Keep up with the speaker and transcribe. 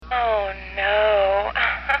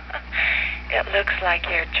Looks like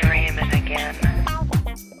you're dreaming again.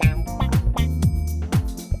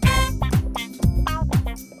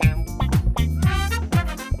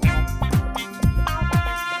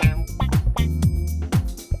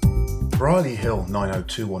 Briley Hill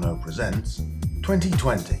 90210 presents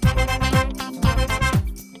 2020.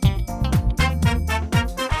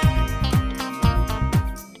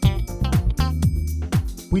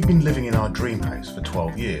 We'd been living in our dream house for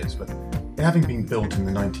 12 years, but it having been built in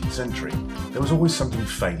the 19th century, there was always something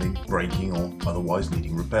failing, breaking, or otherwise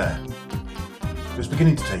needing repair. It was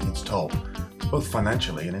beginning to take its toll, both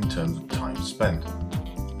financially and in terms of time spent.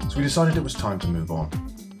 So we decided it was time to move on.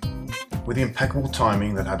 With the impeccable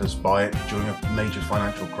timing that had us buy it during a major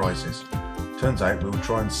financial crisis, turns out we would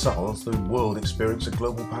try and sell as the world experienced a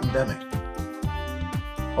global pandemic.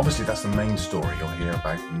 Obviously that's the main story you'll hear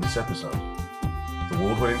about in this episode. The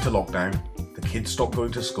world went into lockdown, the kids stopped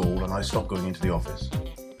going to school, and I stopped going into the office.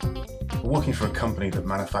 We're working for a company that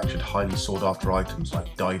manufactured highly sought after items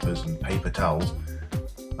like diapers and paper towels,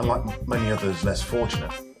 and like many others less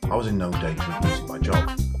fortunate, I was in no danger of losing my job.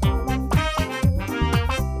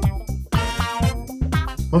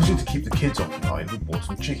 Mostly to keep the kids occupied, we bought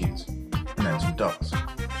some chickens, and then some ducks.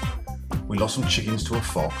 We lost some chickens to a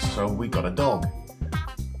fox, so we got a dog.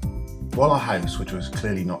 While our house, which was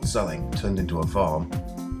clearly not selling, turned into a farm,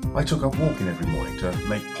 I took up walking every morning to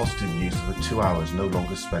make positive use of the 2 hours no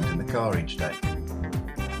longer spent in the car each day.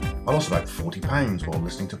 I lost about 40 pounds while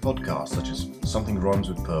listening to podcasts such as Something Rhymes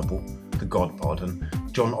with Purple, The God Pod, and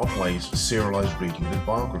John Otway's serialised reading of his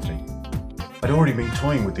biography. I'd already been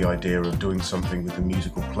toying with the idea of doing something with the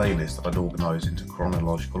musical playlist that I'd organised into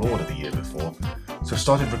chronological order the year before, so I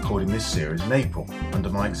started recording this series in April under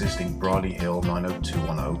my existing Briley Hill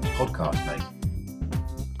 90210 podcast name.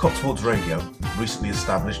 Cotswolds Radio, recently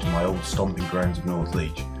established in my old stomping grounds of North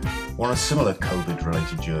Leach, were on a similar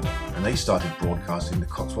COVID-related journey, and they started broadcasting the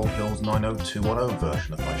Cotswold Hills 90210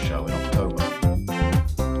 version of my show in October.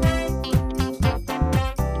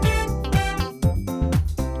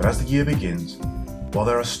 But as the year begins, while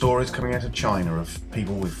there are stories coming out of China of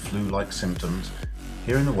people with flu-like symptoms,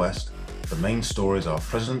 here in the West, the main stories are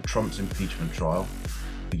President Trump's impeachment trial,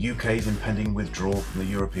 the UK's impending withdrawal from the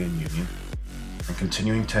European Union, and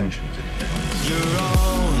continuing tensions in Finland. Your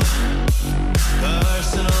own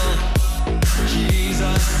personal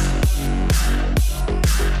Jesus.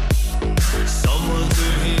 Someone to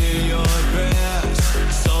hear your prayers,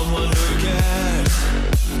 someone who cares.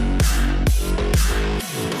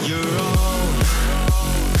 Your own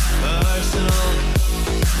personal.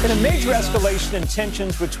 In a major escalation in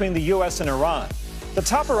tensions between the U.S. and Iran, the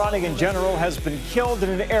top Iranian general has been killed in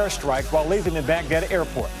an airstrike while leaving the Baghdad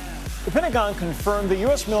airport. The Pentagon confirmed the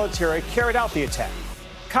U.S. military carried out the attack.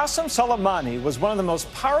 Qasem Soleimani was one of the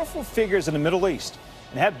most powerful figures in the Middle East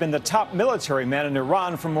and had been the top military man in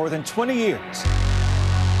Iran for more than 20 years.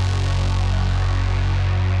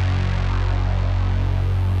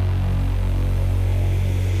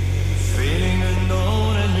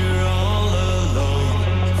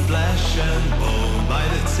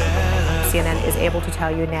 CNN is able to tell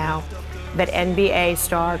you now that NBA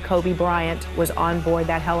star Kobe Bryant was on board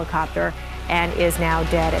that helicopter and is now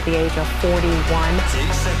dead at the age of 41.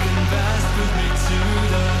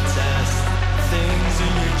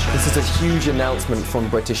 This is a huge announcement from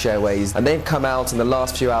British Airways, and they've come out in the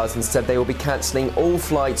last few hours and said they will be cancelling all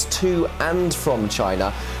flights to and from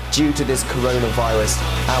China due to this coronavirus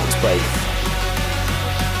outbreak.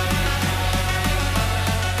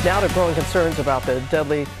 Now to growing concerns about the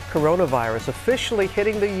deadly coronavirus officially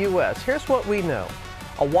hitting the U.S. Here's what we know.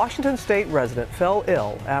 A Washington state resident fell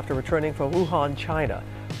ill after returning from Wuhan, China,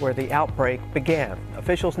 where the outbreak began.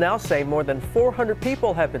 Officials now say more than 400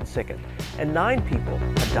 people have been sickened and 9 people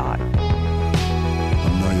have died.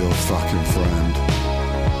 I'm not your fucking friend.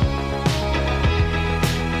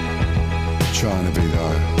 Trying to be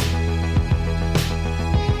though.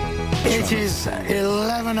 It is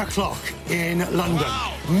 11 o'clock in London,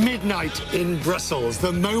 midnight in Brussels,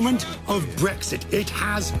 the moment of Brexit. It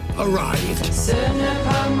has arrived.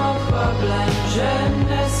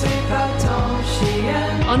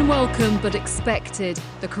 Unwelcome but expected,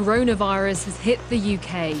 the coronavirus has hit the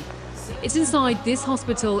UK. It's inside this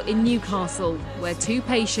hospital in Newcastle, where 2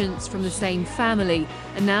 patients from the same family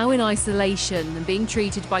are now in isolation and being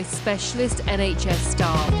treated by specialist NHS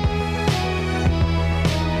staff.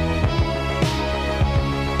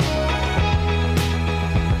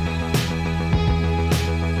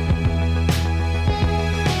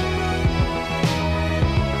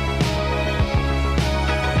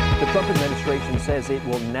 The Trump administration says it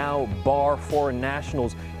will now bar foreign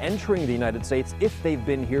nationals entering the United States if they've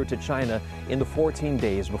been here to China in the 14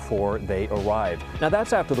 days before they arrived. Now,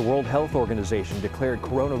 that's after the World Health Organization declared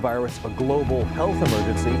coronavirus a global health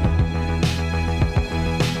emergency.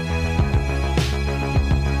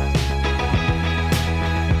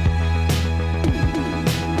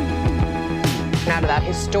 Out of that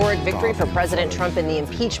historic victory for President Trump in the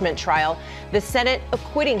impeachment trial, the Senate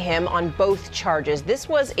acquitting him on both charges. This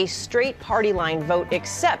was a straight party line vote,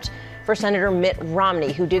 except for Senator Mitt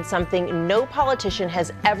Romney, who did something no politician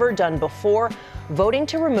has ever done before, voting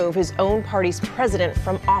to remove his own party's president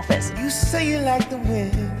from office. You say you like the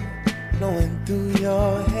wind blowing through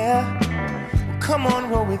your hair. Come on,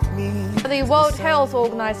 roll with me. The World Health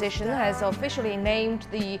Organization has officially named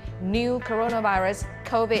the new coronavirus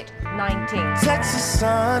COVID-19. Texas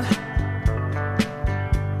sun.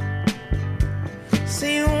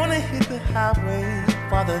 Say you wanna hit the highway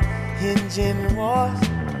for the engine wars.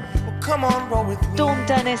 Well, come on, roll with me. Storm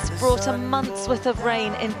Dennis brought a month's worth of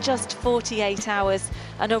rain in just 48 hours,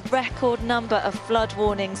 and a record number of flood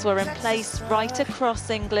warnings were in place right across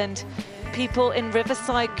England. People in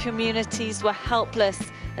riverside communities were helpless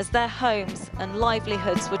as their homes and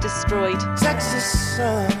livelihoods were destroyed. Texas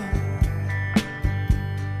sun.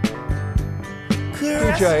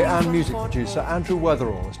 DJ and music producer Andrew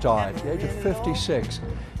Weatherall has died at the age of 56.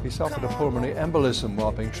 He suffered a pulmonary embolism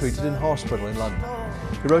while being treated in hospital in London.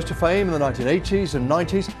 He rose to fame in the 1980s and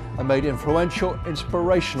 90s and made influential,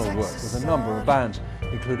 inspirational work with a number of bands,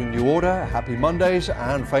 including New Order, Happy Mondays,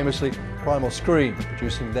 and famously Primal Scream,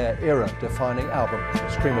 producing their era-defining album,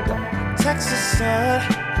 Screamadelic. Texas sun,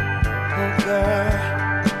 oh girl.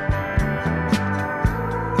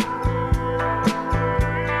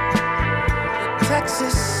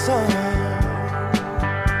 Texas sun.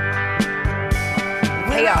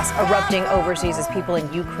 Chaos erupting overseas as people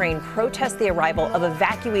in Ukraine protest the arrival of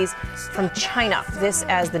evacuees from China. This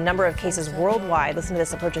as the number of cases worldwide, listen to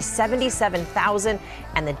this, approaches 77,000,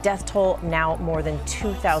 and the death toll now more than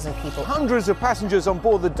 2,000 people. Hundreds of passengers on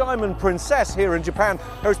board the Diamond Princess here in Japan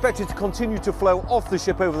are expected to continue to flow off the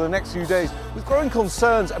ship over the next few days, with growing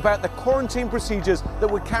concerns about the quarantine procedures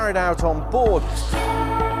that were carried out on board.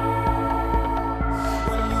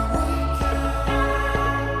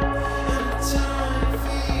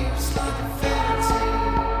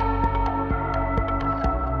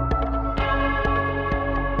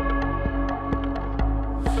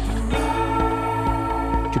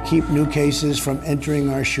 To keep new cases from entering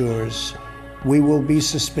our shores, we will be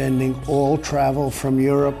suspending all travel from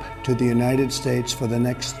Europe to the United States for the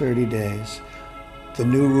next 30 days. The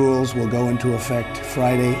new rules will go into effect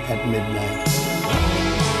Friday at midnight.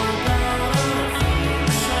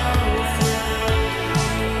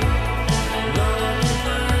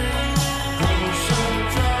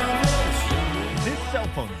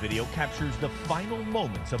 Video captures the final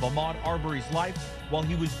moments of Ahmaud Arbery's life while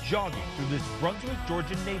he was jogging through this Brunswick,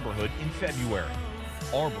 Georgia neighborhood in February.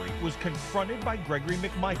 Arbery was confronted by Gregory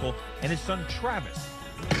McMichael and his son Travis,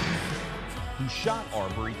 who shot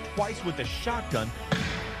Arbery twice with a shotgun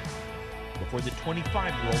before the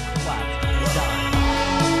 25-year-old collapsed and died.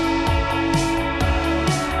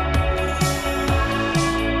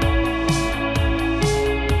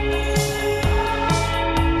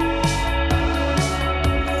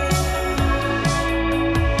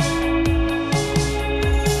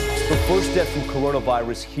 First death from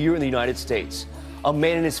coronavirus here in the United States. A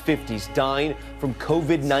man in his 50s dying from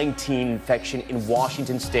COVID-19 infection in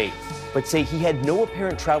Washington state, but say he had no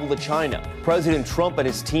apparent travel to China. President Trump and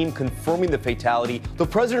his team confirming the fatality. The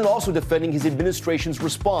president also defending his administration's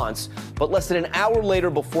response, but less than an hour later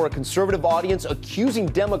before a conservative audience accusing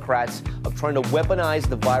Democrats of trying to weaponize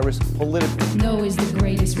the virus politically. No is the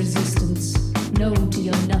greatest resistance. No to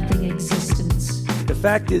your nothing existence. The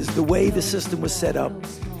fact is, the way the system was set up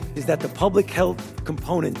is that the public health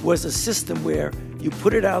component was a system where you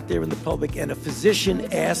put it out there in the public and a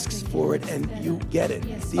physician asks for it and you get it.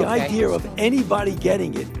 The idea of anybody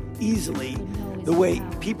getting it easily, the way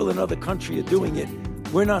people in other countries are doing it,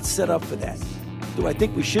 we're not set up for that. Do I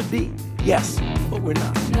think we should be? Yes, but we're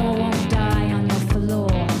not. No, I won't die on your floor.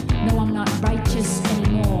 No, I'm not righteous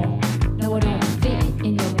anymore. No, I don't fit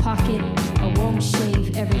in your pocket. I won't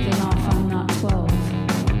shave everything off. I'm not 12.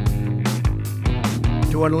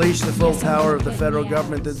 To unleash the full power of the federal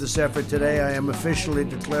government in this effort today, I am officially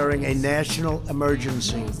declaring a national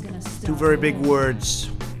emergency. Two very big words.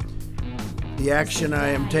 The action I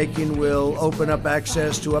am taking will open up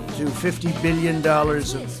access to up to $50 billion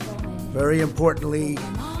of very important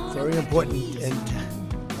and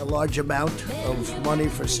a large amount of money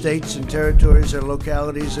for states and territories and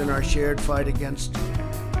localities in our shared fight against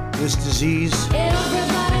this disease.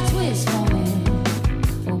 Everybody twist for me.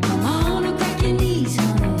 Oh, come on and crack your knees,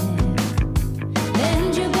 honey.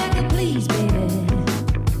 Bend your back, please, baby.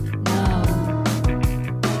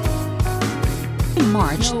 In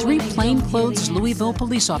March, 3 plainclothes Louisville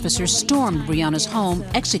police officers stormed Brianna's home,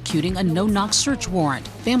 executing a no-knock search warrant.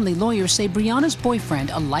 Family lawyers say Brianna's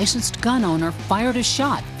boyfriend, a licensed gun owner, fired a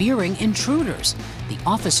shot, fearing intruders. The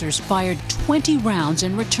officers fired 20 rounds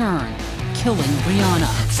in return, killing Brianna.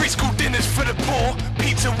 Free school dinners for the poor,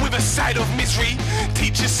 pizza with a side of misery.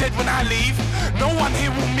 Teacher said when I leave, no one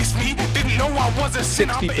here will miss me. Didn't know I was a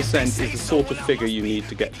sinner. 60% is the sort of figure you need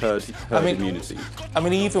to get herd immunity. I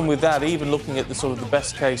mean, even with that, even looking at the sort of the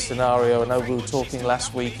best case scenario, I know we were talking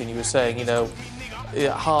last week and you were saying, you know,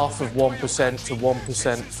 half of 1% to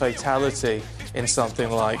 1% fatality in something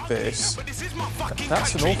like this.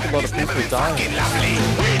 That's an awful lot of people dying.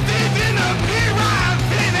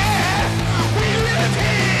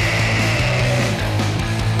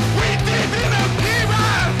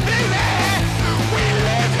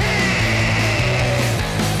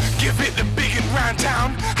 Give it the big and round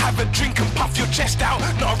town. Have a drink and puff your chest out.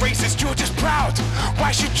 Not a racist, you're just proud.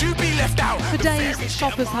 Why should you be left out? For days,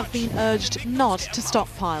 shoppers have been urged not to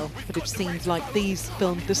stockpile, but it seems like these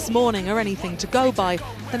filmed this morning are anything to go by.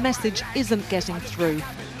 The message isn't getting through.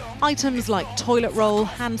 Items like toilet roll,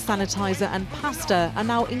 hand sanitizer and pasta are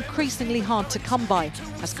now increasingly hard to come by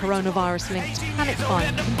as coronavirus-linked panic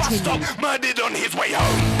buying continues. Murdered on his way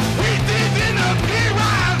home. We live in a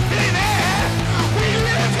pyramid. We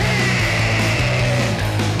live here.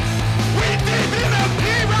 We live in a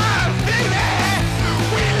pyramid.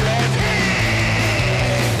 We live here.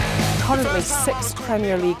 Currently, 6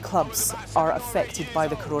 Premier League clubs are affected by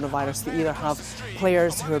the coronavirus. They either have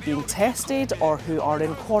players who are being tested or who are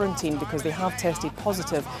in quarantine because they have tested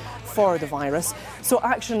positive for the virus. So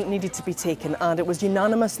action needed to be taken, and it was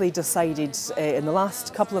unanimously decided in the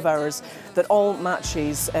last couple of hours that all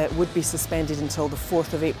matches would be suspended until the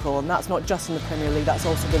 4th of April. And that's not just in the Premier League, that's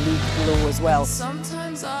also the league below as well.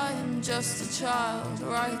 Sometimes I am just a child,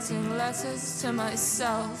 writing letters to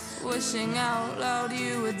myself, wishing out loud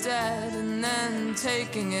you were dead and then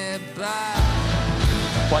taking it back.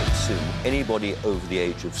 Quite soon, anybody over the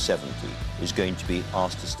age of 70 is going to be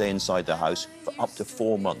asked to stay inside their house for up to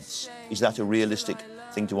 4 months. Is that a realistic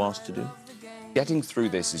thing to ask to do? Getting through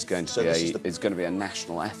this is going to be a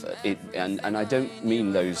national effort. And I don't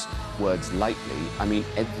mean those words lightly. I mean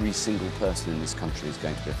every single person in this country is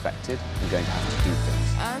going to be affected and going to have to do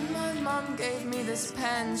things. And my mum gave me this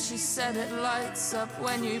pen. She said it lights up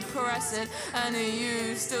when you press it. And are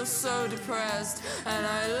you still so depressed? And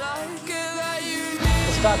I like it that you need.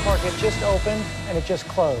 The stock market just opened and it just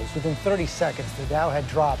closed. Within 30 seconds, the Dow had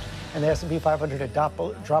dropped and the S&P 500 had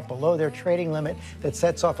dropped below their trading limit that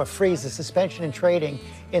sets off a freeze, a suspension in trading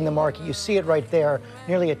in the market. You see it right there,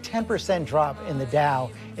 nearly a 10% drop in the Dow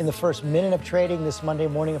in the first minute of trading this Monday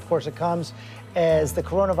morning. Of course, it comes as the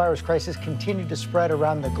coronavirus crisis continued to spread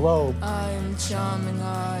around the globe. I am charming,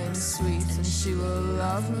 I am sweet, and she will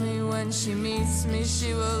love me when she meets me.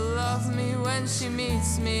 She will love me when she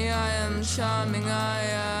meets me. I am charming, I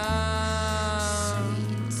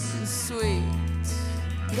am sweet.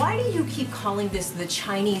 Why do you keep calling this the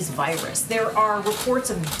Chinese virus? There are reports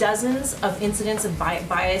of dozens of incidents of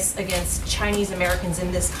bias against Chinese Americans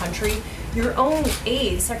in this country. Your own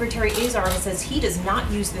aide, Secretary Azar, says he does not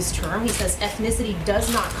use this term. He says ethnicity does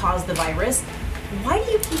not cause the virus. Why do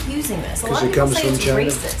you keep using this? A lot of people say it's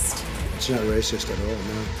racist. It's not racist at all,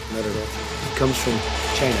 no, not at all. It comes from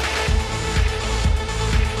China.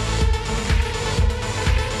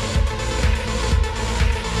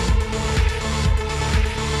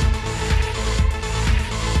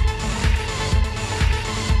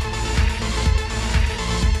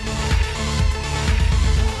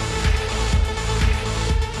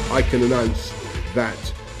 I can announce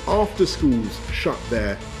that after schools shut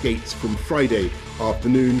their gates from Friday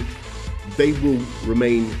afternoon, they will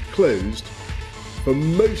remain closed for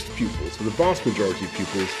most pupils, for the vast majority of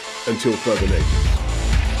pupils, until further notice.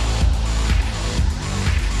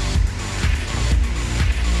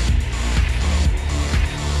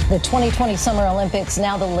 The 2020 Summer Olympics,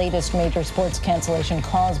 now the latest major sports cancellation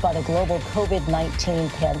caused by the global COVID-19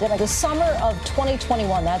 pandemic. The summer of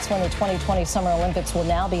 2021, that's when the 2020 Summer Olympics will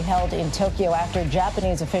now be held in Tokyo after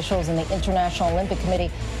Japanese officials and the International Olympic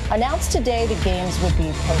Committee announced today the games would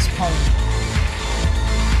be postponed.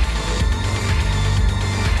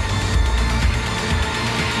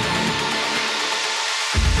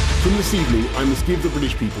 From this evening, I must give the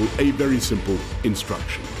British people a very simple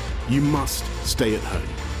instruction. You must stay at home,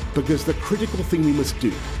 because the critical thing we must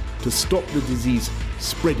do to stop the disease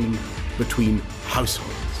spreading between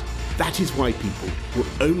households That is why people will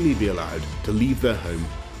only be allowed to leave their home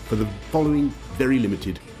for the following very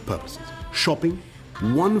limited purposes. Shopping,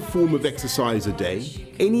 one form of exercise a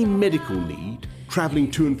day, any medical need, travelling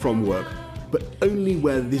to and from work, but only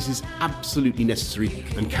where this is absolutely necessary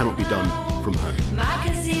and cannot be done from home.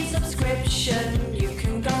 Magazine subscription, you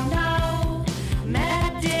can go now.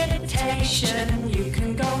 Meditation, you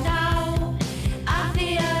can go now.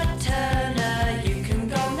 Avia Turner, you can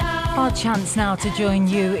go now. Our chance now to join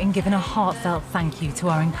you in giving a heartfelt thank you to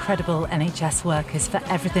our incredible NHS workers for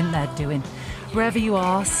everything they're doing. Wherever you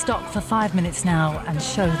are, stop for 5 minutes now and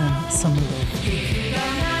show them some love. You can go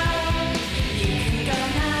now. You can go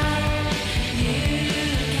now. You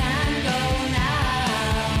can go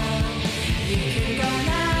now. You can go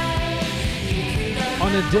now. You can go now.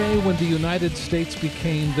 On a day when the United States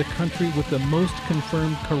became the country with the most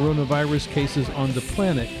confirmed coronavirus cases on the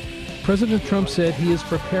planet, President Trump said he is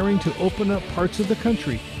preparing to open up parts of the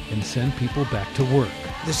country and send people back to work.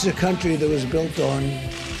 This is a country that was built on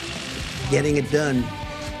getting it done,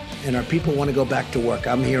 and our people want to go back to work.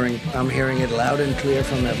 I'm hearing it loud and clear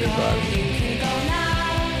from everybody.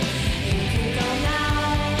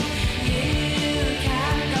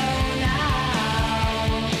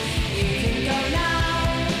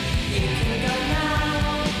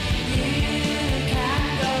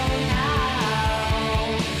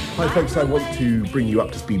 Hi folks, I want to bring you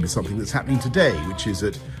up to speed with something that's happening today, which is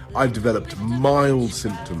that I've developed mild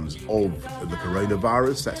symptoms of the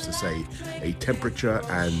coronavirus, that's to say a temperature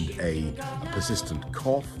and a persistent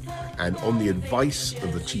cough, and on the advice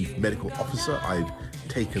of the Chief Medical Officer I've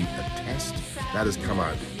taken a test that has come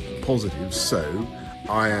out positive, so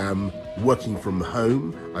I am working from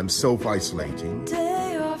home, I'm self-isolating.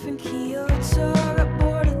 Day off in Kyoto,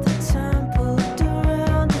 aboard at the temple, looked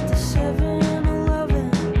around at the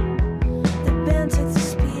 7-Eleven. The band took the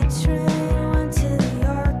speed train, went to the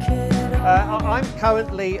arcade. I'm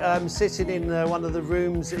currently sitting in one of the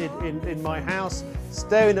rooms in my house,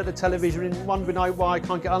 staring at the television and wondering why I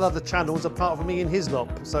can't get on other channels apart from Ian Hislop.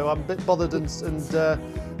 So I'm a bit bothered and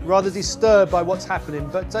rather disturbed by what's happening.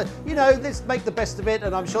 But, let's make the best of it,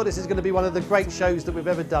 and I'm sure this is going to be one of the great shows that we've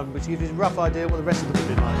ever done, which gives you a rough idea what the rest of them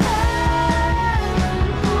have been like.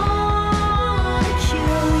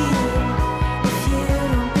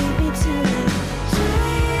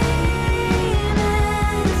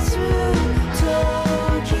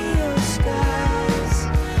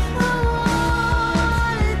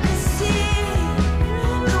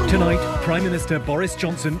 Tonight, Prime Minister Boris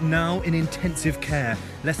Johnson now in intensive care,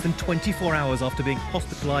 less than 24 hours after being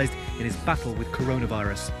hospitalised in his battle with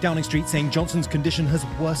coronavirus. Downing Street saying Johnson's condition has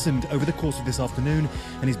worsened over the course of this afternoon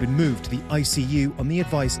and he's been moved to the ICU on the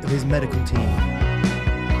advice of his medical team.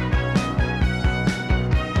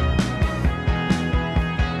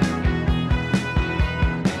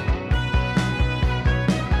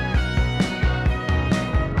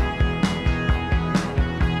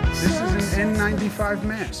 N95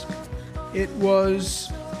 mask. It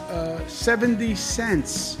was 70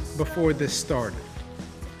 cents before this started.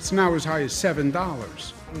 It's now as high as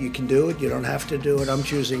 $7. You can do it, you don't have to do it. I'm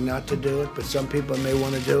choosing not to do it, but some people may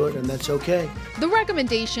want to do it, and that's okay. The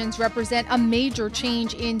recommendations represent a major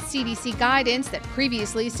change in CDC guidance that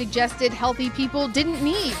previously suggested healthy people didn't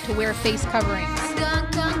need to wear face coverings.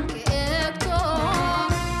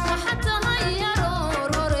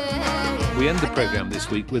 We end the programme this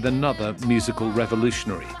week with another musical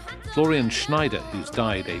revolutionary. Florian Schneider, who's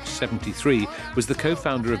died aged 73, was the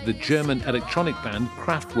co-founder of the German electronic band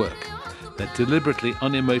Kraftwerk. Their deliberately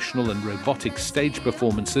unemotional and robotic stage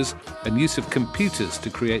performances and use of computers to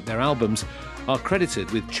create their albums are credited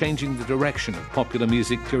with changing the direction of popular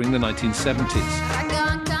music during the 1970s.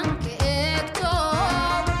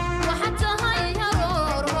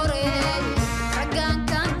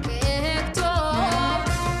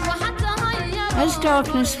 As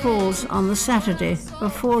darkness falls on the Saturday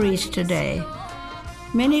before Easter Day,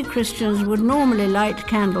 many Christians would normally light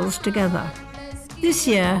candles together. This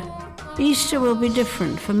year, Easter will be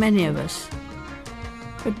different for many of us.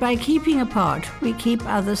 But by keeping apart, we keep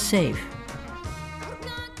others safe.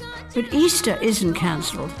 But Easter isn't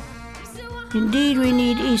cancelled. Indeed, we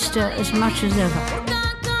need Easter as much as ever.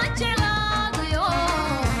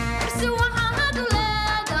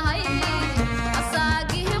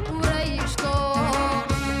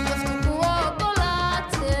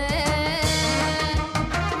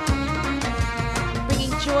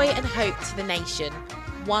 Hope to the nation,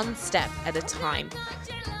 one step at a time.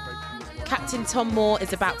 Captain Tom Moore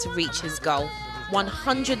is about to reach his goal,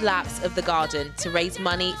 100 laps of the garden to raise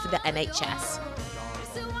money for the NHS.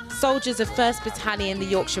 Soldiers of 1st Battalion, the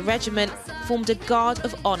Yorkshire Regiment, formed a guard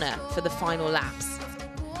of honour for the final laps.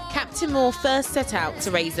 Captain Captain Moore first set out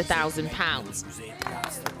to raise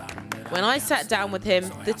 £1,000. When I sat down with him,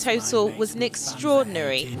 the total was an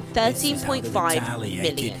extraordinary £13.5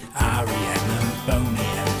 million.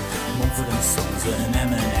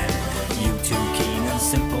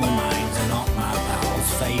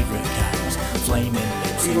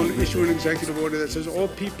 I'm going to issue an executive order that says all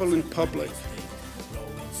people in public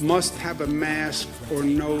must have a mask or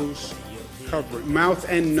nose covering, mouth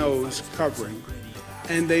and nose covering,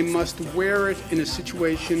 and they must wear it in a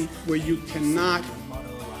situation where you cannot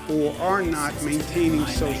or are not maintaining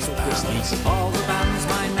social distance. All the bands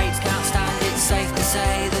my mates can't stand, it's safe to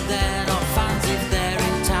say that they're not fans. If they're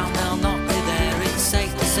in town, they'll not be there. It's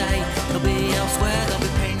safe to say they'll be elsewhere, they'll be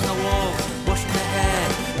painting the wall, washing their hair,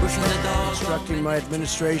 brushing the doors. Instructing my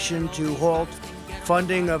administration to halt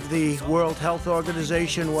funding of the World Health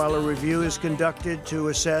Organization while a review is conducted to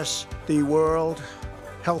assess the World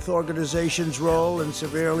Health Organization's role in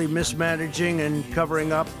severely mismanaging and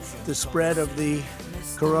covering up the spread of the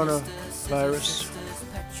coronavirus.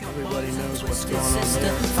 Everybody knows what's going on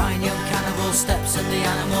there. Fine young cannibals, steps and the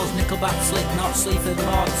animals, Nickelback, Slipknot, Sleaford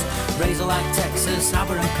Mods, Razorlight, Texas,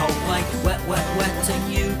 Aber and Coldplay, wet, wet, wet,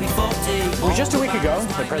 and UB40. It was just a week ago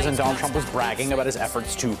that President Donald Trump was bragging about his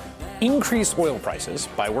efforts to increase oil prices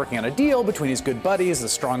by working on a deal between his good buddies, the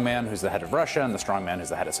strongman who's the head of Russia and the strongman who's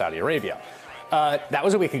the head of Saudi Arabia. That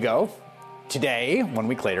was a week ago. Today, 1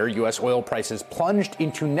 week later, U.S. oil prices plunged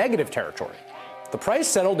into negative territory. The price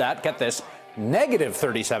settled at, get this, negative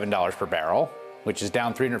 $37 per barrel, which is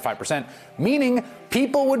down 305%, meaning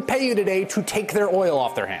people would pay you today to take their oil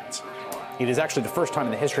off their hands. It is actually the first time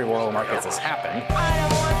in the history of oil markets this happened.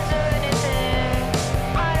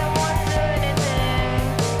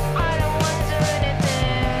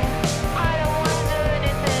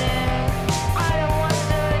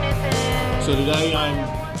 So today I'm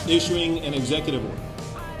issuing an executive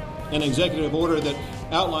order that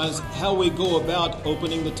outlines how we go about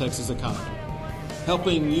opening the Texas economy,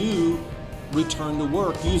 helping you return to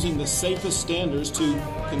work using the safest standards to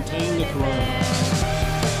contain the coronavirus.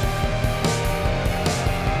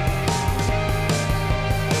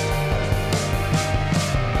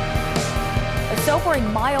 A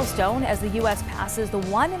sobering milestone as the U.S. passes the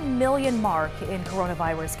 1 million mark in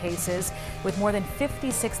coronavirus cases, with more than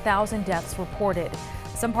 56,000 deaths reported.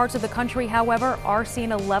 Some parts of the country, however, are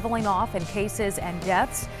seeing a leveling off in cases and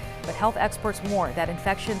deaths, but health experts warn that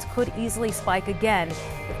infections could easily spike again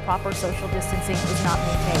if proper social distancing is not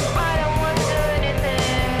maintained.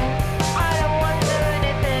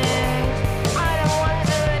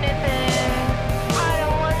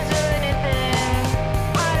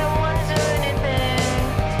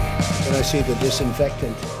 When I see the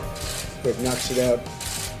disinfectant, it knocks it out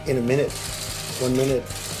in a minute, 1 minute.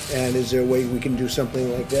 And is there a way we can do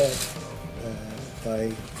something like that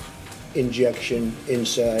by injection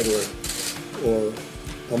inside or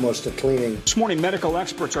almost a cleaning? This morning, medical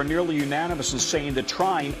experts are nearly unanimous in saying that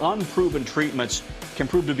trying unproven treatments can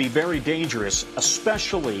prove to be very dangerous,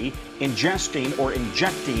 especially ingesting or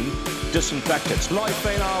injecting disinfectants. Life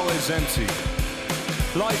ain't always empty.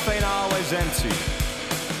 Life ain't always empty.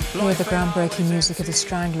 With the groundbreaking music of the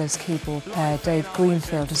Stranglers keyboard player, Dave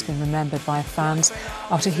Greenfield has been remembered by fans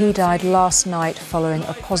after he died last night following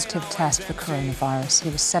a positive test for coronavirus. He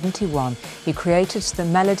was 71. He created the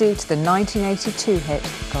melody to the 1982 hit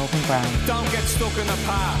Golden Brown. Don't get stuck in the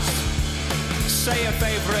past. Say your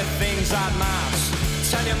favourite things en masse.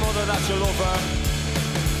 Tell your mother that you love her.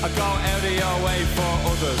 I go out of your way for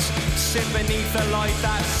others. Sit beneath the light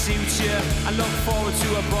that suits you and look forward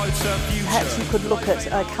to a brighter future. Perhaps you could look at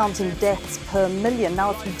counting deaths per million. Now,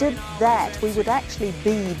 if you did that, we would actually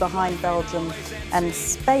be behind Belgium and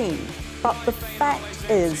Spain. But the fact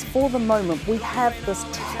is, for the moment, we have this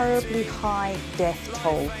terribly high death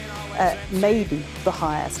toll, maybe the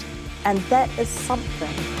highest. And that is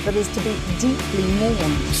something that is to be deeply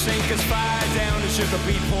mourned. Sink as far down as you could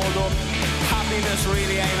be pulled up. Happiness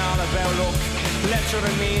really ain't all about luck. Let your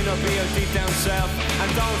demeanor be your deep down self, and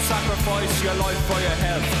don't sacrifice your life for your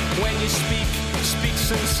health. When you speak, speak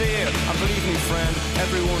sincere. And believe me, friend,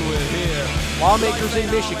 everyone will hear. Lawmakers in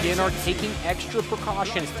Michigan are taking extra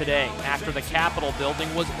precautions today after the Capitol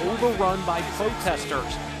building was overrun by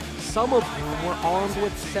protesters, some of whom were armed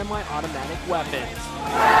with semi-automatic weapons.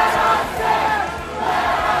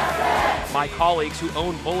 My colleagues who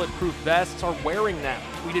own bulletproof vests are wearing them,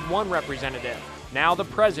 tweeted one representative. Now the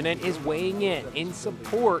president is weighing in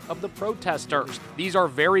support of the protesters. These are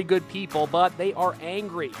very good people, but they are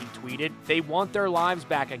angry, he tweeted. They want their lives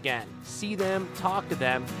back again. See them, talk to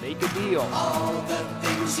them, make a deal. All the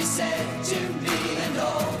things you said to me, and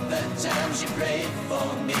all the times you prayed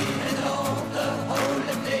for me, and all the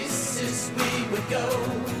holy places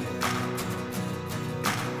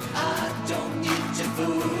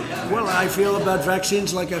Well, I feel about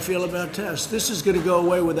vaccines like I feel about tests. This is going to go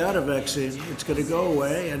away without a vaccine. It's going to go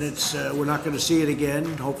away, and we're not going to see it again,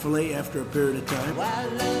 hopefully, after a period of time.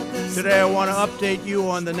 Today, I want to update you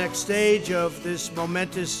on the next stage of this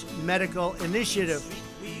momentous medical initiative.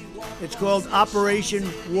 It's called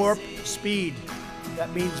Operation Warp Speed.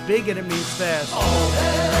 That means big and it means fast. All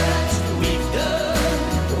that we've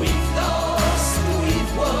done, we've lost,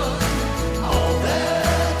 we've won. All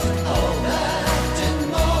that and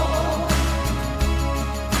more.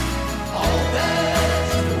 All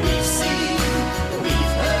that we've seen,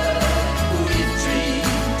 we've heard, we've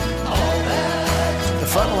dreamed. All that. The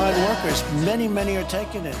frontline workers, many are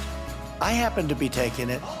taking it. I happen to be taking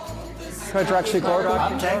it. Hydroxychloroquine?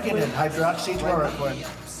 I'm taking it, hydroxychloroquine.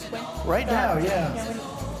 Right now, yeah.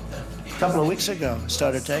 A couple of weeks ago, I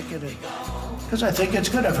started taking it. Because I think it's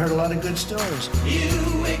good. I've heard a lot of good stories.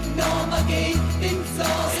 You ignore my gaping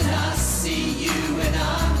flaws, and I see you, and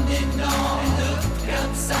I'm in awe. Look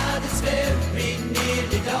outside, it's very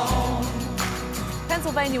nearly dawn.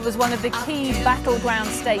 Pennsylvania was one of the key battleground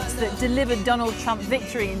states that delivered Donald Trump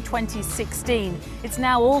victory in 2016. It's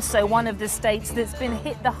now also one of the states that's been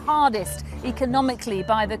hit the hardest economically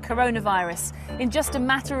by the coronavirus. In just a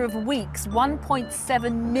matter of weeks,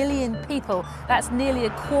 1.7 million people, that's nearly a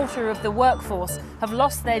quarter of the workforce, have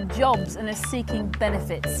lost their jobs and are seeking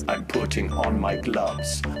benefits. I'm putting on my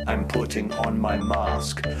gloves. I'm putting on my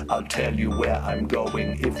mask. I'll tell you where I'm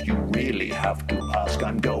going if you really have to ask.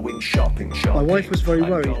 I'm going shopping. My wife was very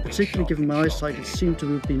worried, particularly given my eyesight had seemed to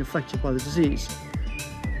have been affected by the disease.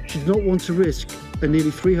 She did not want to risk a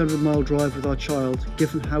nearly 300-mile drive with our child,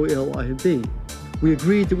 given how ill I had been. We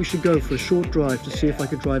agreed that we should go for a short drive to see if I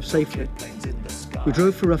could drive safely. We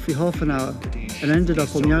drove for roughly half an hour and ended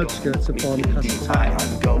up on the outskirts of Barney-Castle town.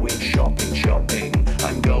 I'm going shopping.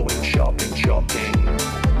 I'm going shopping.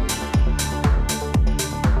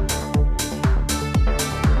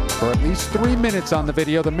 For at least 3 minutes on the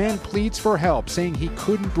video, the man pleads for help, saying he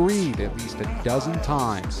couldn't breathe at least a dozen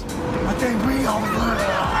times. I can't breathe.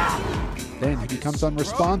 Then he becomes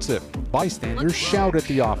unresponsive. Bystanders shout at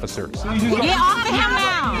the officers. Get off of him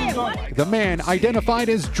now! The man, identified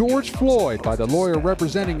as George Floyd by the lawyer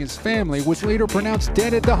representing his family, was later pronounced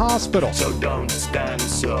dead at the hospital. So don't stand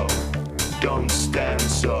so. Don't stand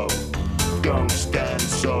so. Don't stand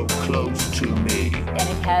so close to me. And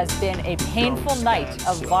it has been a painful night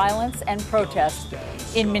of violence and protest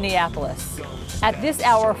in Minneapolis. At this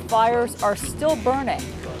hour, fires are still burning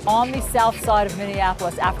on the south side of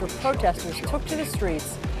Minneapolis after protesters took to the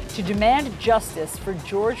streets to demand justice for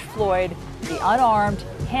George Floyd, the unarmed,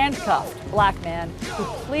 handcuffed black man who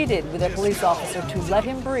pleaded with a police officer to let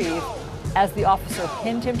him breathe as the officer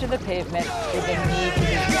pinned him to the pavement with a knee to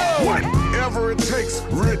his neck. Whatever it takes,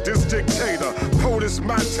 rid this dictator. POTUS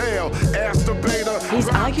my tail, ask the beta. He's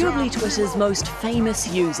arguably Twitter's most famous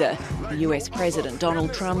user. The US President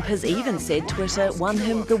Donald Trump has even said Twitter won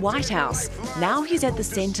him the White House. Now he's at the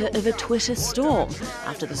centre of a Twitter storm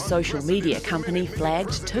after the social media company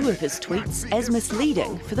flagged 2 of his tweets as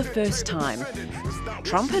misleading for the first time.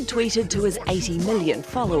 Trump had tweeted to his 80 million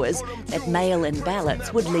followers that mail-in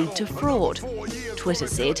ballots would lead to fraud. Twitter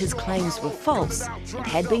said his claims were false and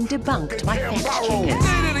had been debunked by fact-checkers.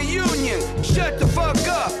 State of the Union, shut the fuck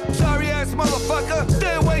up. Sorry-ass motherfucker,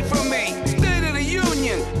 stay away from me. State of the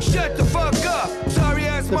Union, shut the fuck up.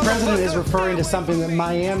 Sorry-ass The motherfucker. president is referring to something that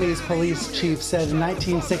Miami's police chief said in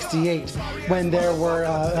 1968 when there were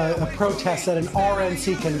a protest at an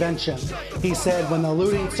RNC convention. He said, when the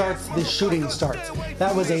looting starts, the shooting starts.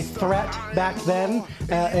 That was a threat back then,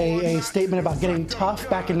 a statement about getting tough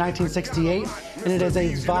back in 1968, and it is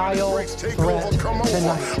a vile threat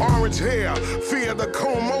tonight. Orange hair, fear the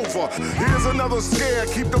comb over. Here's another scare,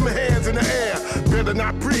 keep them hands in the air. Better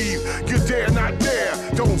not breathe, you dare not dare.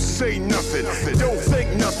 Don't say nothing, don't think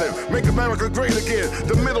nothing. Make America great again,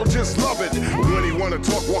 the middle just love it. When he wanna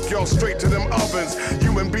talk, walk y'all straight to them ovens.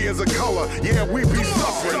 Human beings of color, yeah, we be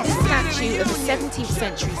suffering. The statue of the 17th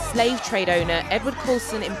century slave trade owner Edward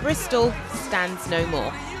Colston in Bristol stands no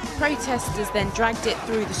more. Protesters then dragged it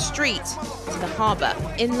through the street to the harbour.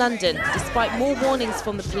 In London, despite more warnings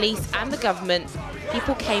from the police and the government,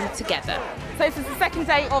 people came together. So this is the second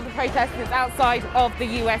day of the protest. It's outside of the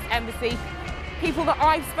US Embassy. People that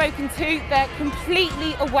I've spoken to, they're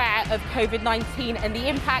completely aware of COVID-19 and the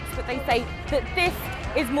impacts, but they say that this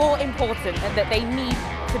is more important and that they need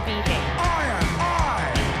to be here.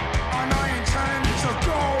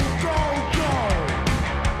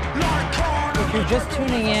 If you're just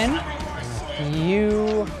tuning in,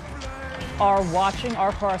 you are watching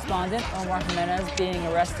our correspondent, Omar Jimenez, being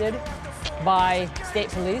arrested by state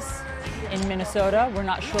police in Minnesota. We're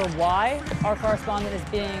not sure why our correspondent is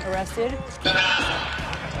being arrested.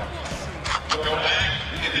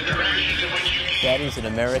 That is an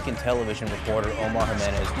American television reporter, Omar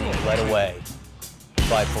Jimenez, being led away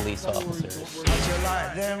by police officers.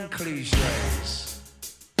 Like them cliches.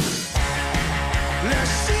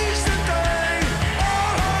 Let's seize the day.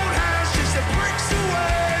 All hold hands, just the bricks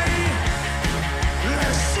away.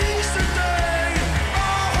 Let's seize the day.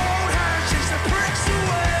 All hold hands, just the bricks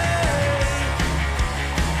away.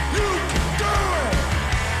 You can do it.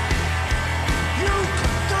 You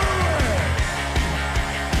can do it.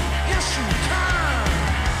 Yes, you can.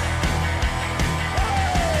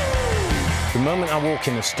 The moment I walk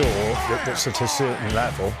in a store that's at a certain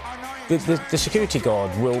level, the security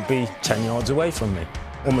guard will be 10 yards away from me,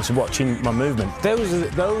 almost watching my movement. Those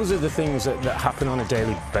are the things that happen on a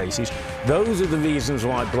daily basis. Those are the reasons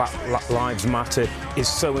why Black Lives Matter is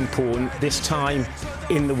so important. This time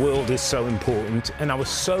in the world is so important. And I was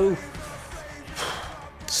so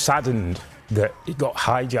saddened that it got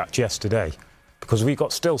hijacked yesterday, because we've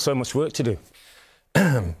got still so much work to do.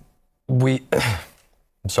 I'm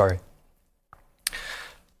sorry.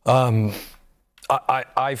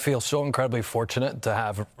 I feel so incredibly fortunate to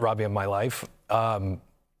have Robbie in my life.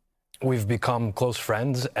 We've become close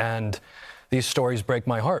friends, and these stories break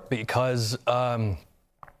my heart because I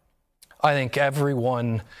think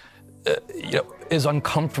everyone is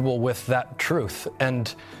uncomfortable with that truth,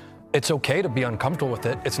 and it's okay to be uncomfortable with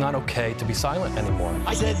it. It's not okay to be silent anymore.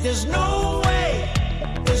 I said, there's no way,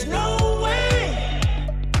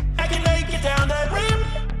 I can make it down that ramp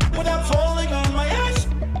without falling on my ass.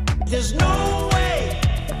 There's no way,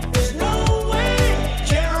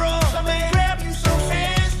 General, I may grab you so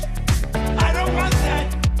fast. I don't want that.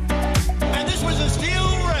 And this was a steel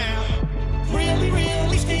ramp,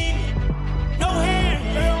 really steamy. No hand,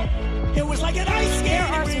 girl. It was like an ice skate. There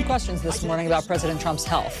are some questions this morning about President Trump's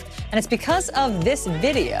health. And it's because of this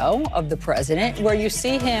video of the president where you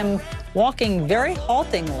see him walking very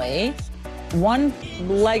haltingly, one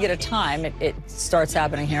leg at a time. It starts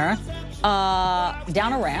happening here.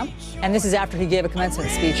 Down a ramp, and this is after he gave a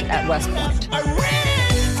commencement speech at West Point.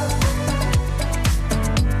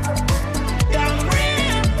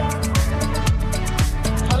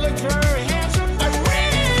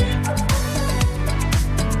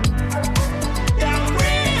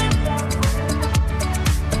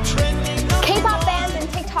 K-pop fans and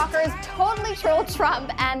TikTokers totally troll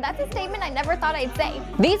Trump, and that's a statement I never thought I'd say.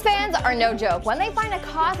 These fans are no joke. When they find a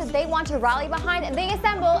cause that they want to rally behind, they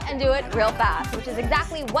assemble and do it real fast, which is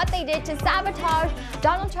exactly what they did to sabotage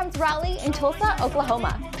Donald Trump's rally in Tulsa,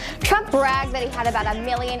 Oklahoma. Trump bragged that he had about 1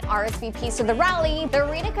 million RSVPs to the rally. The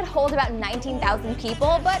arena could hold about 19,000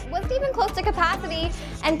 people, but wasn't even close to capacity,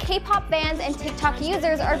 and K-pop fans and TikTok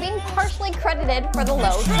users are being partially credited for the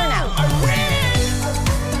low turnout.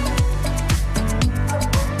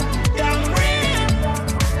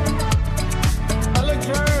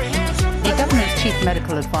 The governor's chief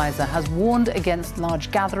medical advisor has warned against large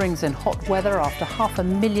gatherings in hot weather after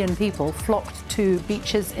 500,000 people flocked to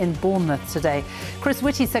beaches in Bournemouth today. Chris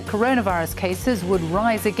Whitty said coronavirus cases would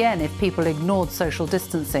rise again if people ignored social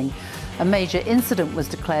distancing. A major incident was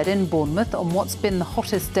declared in Bournemouth on what's been the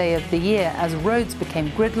hottest day of the year as roads became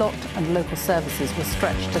gridlocked and local services were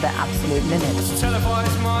stretched to their absolute limit.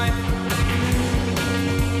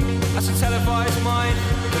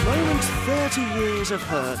 The moment 30 years of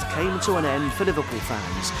hurt came to an end for Liverpool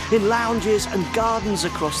fans in lounges and gardens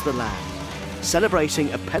across the land,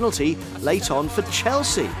 celebrating a penalty late on for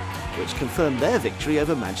Chelsea, which confirmed their victory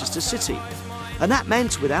over Manchester City. And that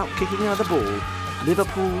meant, without kicking another ball,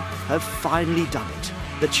 Liverpool have finally done it.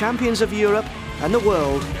 The champions of Europe and the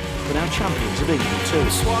world are now champions of England too.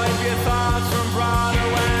 Swipe your thoughts from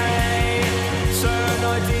Broadway, certain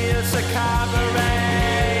ideas a cabaret,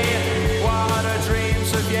 what are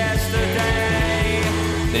dreams of yesterday.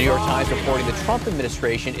 The New York Times reporting the Trump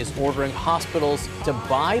administration is ordering hospitals to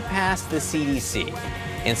bypass the CDC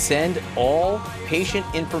and send all patient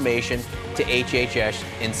information to HHS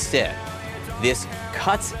instead. This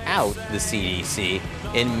cuts out the CDC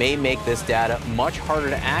and may make this data much harder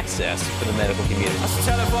to access for the medical community. That's a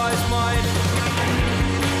televised mind.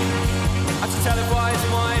 That's a televised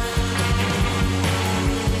mind.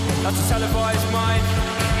 That's a televised mind.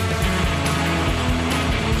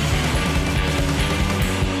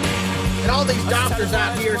 And all these doctors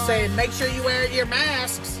out here saying, make sure you wear your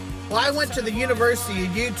masks. Well, I went to the University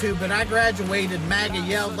of YouTube and I graduated. MAGA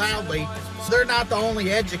yelled loudly. So they're not the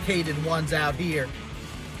only educated ones out here.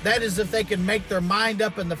 That is, if they can make their mind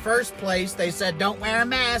up in the first place. They said, don't wear a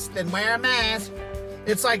mask, then wear a mask.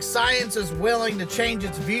 It's like science is willing to change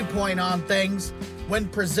its viewpoint on things when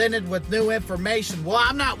presented with new information. Well,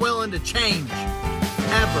 I'm not willing to change.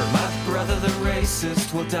 Ever. My brother the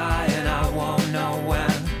racist will die and I won't know when.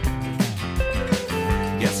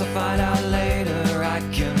 Guess I'll find out later, I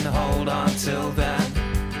can hold on till then.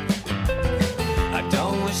 I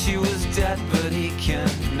don't wish he was dead, but he can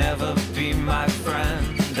never be my friend.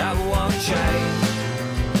 That won't change.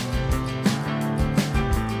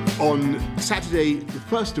 On Saturday, the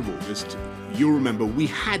 1st of August, you'll remember we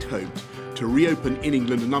had hoped to reopen in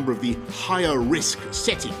England a number of the higher risk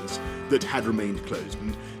settings that had remained closed.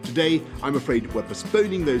 And today, I'm afraid we're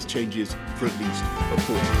postponing those changes for at least a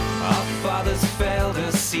fortnight. Our fathers failed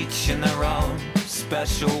us each in their own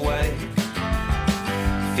special way.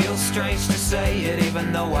 Feels strange to say it,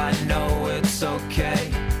 even though I know it's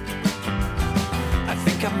okay. I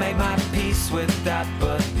think I made my peace with that,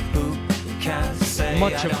 but who can say?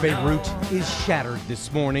 Much of Beirut is shattered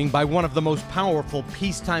this morning by one of the most powerful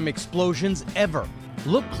peacetime explosions ever.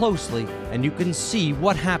 Look closely and you can see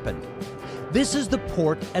what happened. This is the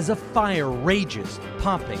port as a fire rages,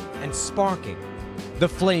 popping and sparking. The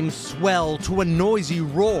flames swell to a noisy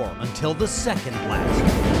roar until the second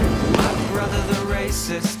blast. My brother the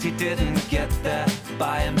racist, he didn't get there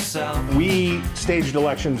by himself. We staged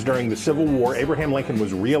elections during the Civil War. Abraham Lincoln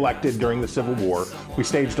was reelected during the Civil War. We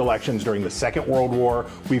staged elections during the Second World War.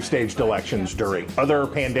 We've staged elections during other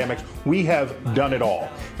pandemics. We have done it all.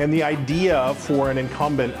 And the idea for an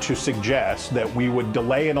incumbent to suggest that we would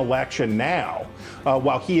delay an election now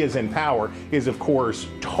while he is in power is, of course,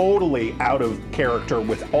 totally out of character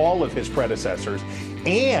with all of his predecessors.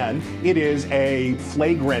 And it is a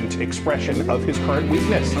flagrant expression of his current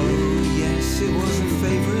weakness. Oh, yes, it was a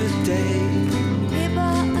favorite day. He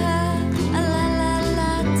bought her a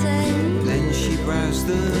latte. Then she browsed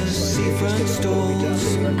the seafront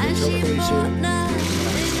stores. And she bought nothing.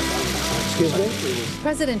 Excuse me?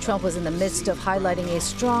 President Trump was in the midst of highlighting a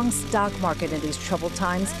strong stock market in these troubled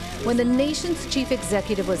times when the nation's chief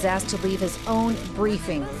executive was asked to leave his own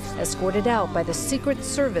briefing, escorted out by the Secret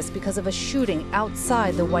Service because of a shooting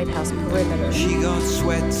outside the White House perimeter. She got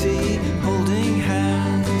sweaty, holding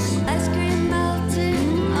hands. Ice cream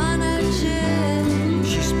melting on her chin.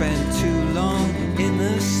 She spent too long in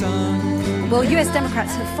the sun. Well, U.S.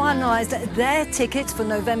 Democrats have finalized their ticket for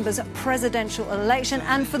November's presidential election,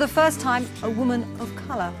 and for the first time, a woman of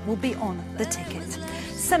color will be on the ticket.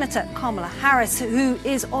 Senator Kamala Harris, who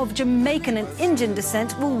is of Jamaican and Indian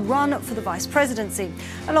descent, will run for the vice presidency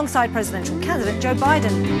alongside presidential candidate Joe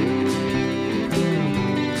Biden.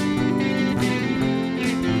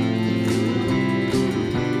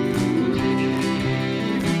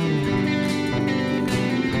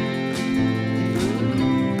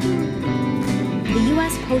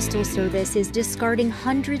 Postal Service is discarding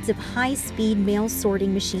hundreds of high-speed mail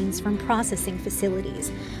sorting machines from processing facilities,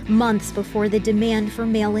 months before the demand for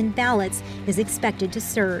mail-in ballots is expected to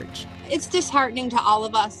surge. It's disheartening to all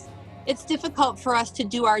of us. It's difficult for us to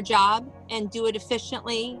do our job and do it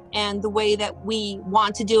efficiently and the way that we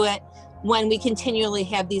want to do it when we continually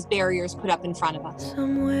have these barriers put up in front of us.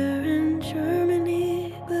 Somewhere in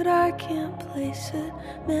Germany, but I can't place it.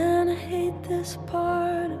 Man, I hate this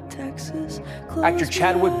part of Texas. Actor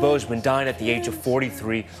Chadwick Boseman died at the age of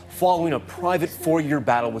 43 following a private 4-year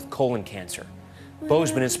battle with colon cancer.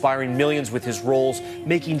 Boseman inspiring millions with his roles,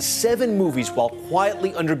 making 7 movies while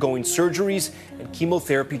quietly undergoing surgeries and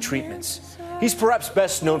chemotherapy treatments. He's perhaps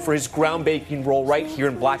best known for his groundbreaking role right here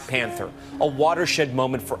in Black Panther, a watershed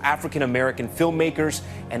moment for African-American filmmakers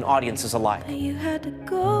and audiences alike. You had to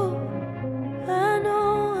go. I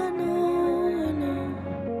know, I know, I know.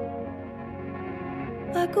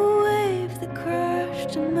 Like a wave that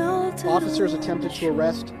crashed and melted. Officers attempted to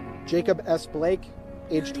arrest Jacob S. Blake,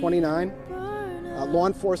 age 29. Law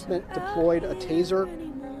enforcement deployed a taser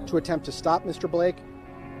to attempt to stop Mr. Blake,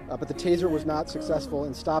 but the taser was not successful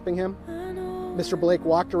in stopping him. Mr. Blake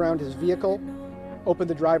walked around his vehicle, opened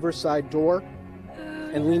the driver's side door,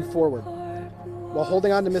 and leaned forward. While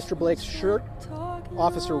holding on to Mr. Blake's shirt,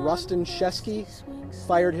 Officer Rustin Shesky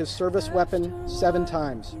fired his service weapon 7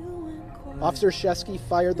 times. Officer Shesky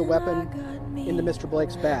fired the weapon into Mr.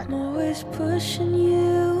 Blake's back. I'm always pushing you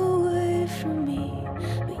away from me,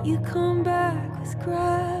 but you come back with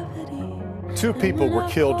gravity. 2 people were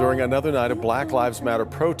killed during another night of Black Lives Matter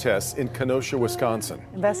protests in Kenosha, Wisconsin.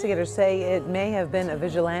 Investigators say it may have been a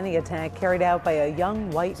vigilante attack carried out by a young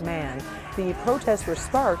white man. The protests were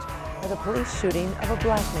sparked by the police shooting of a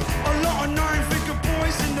black man. A lot of nine-figure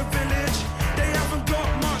boys in the village. They haven't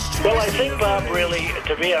got much choice. Well, I think, Bob, really,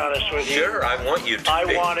 to be honest with you. Sure, I want you to I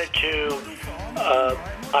be. wanted to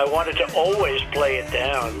I wanted to always play it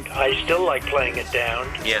down. I still like playing it down.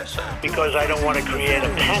 Yes, sir. Because I don't want to create a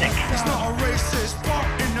panic. It's not a racist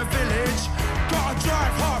part in the village. Gotta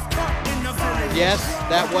drive half cut in the village. Yes,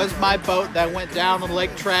 that was my boat that went down on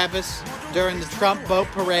Lake Travis during the Trump boat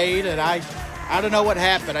parade, and I don't know what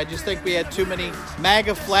happened. I just think we had too many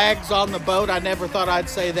MAGA flags on the boat. I never thought I'd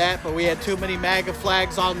say that, but we had too many MAGA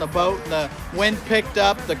flags on the boat. And the wind picked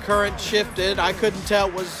up, the current shifted. I couldn't tell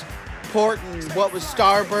what was port and what was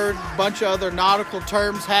starboard. A bunch of other nautical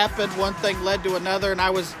terms happened. One thing led to another, and I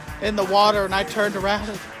was in the water, and I turned around,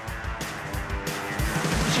 and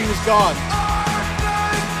she was gone.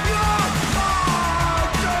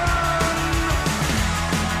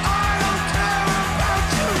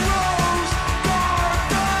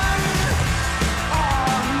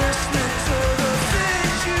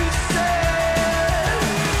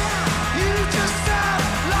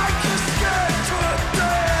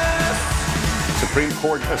 Supreme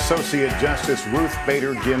Court Associate Justice Ruth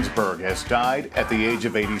Bader Ginsburg has died at the age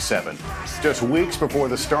of 87. Just weeks before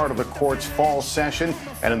the start of the court's fall session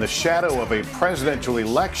and in the shadow of a presidential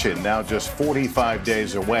election now just 45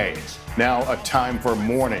 days away. Now a time for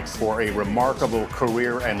mourning for a remarkable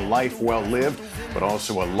career and life well lived, but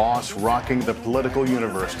also a loss rocking the political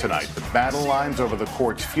universe tonight. The battle lines over the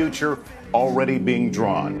court's future already being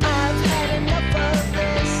drawn. I've had enough of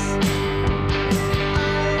this.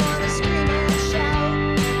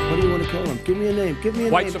 What do you want to call him? Give me a name. Give me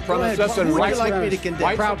a White name. supremacists and right like me to condemn?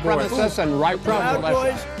 white supremacists and right Proud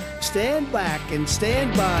Boys, stand back and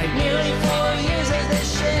stand by. Nearly 4 years of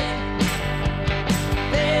this shit.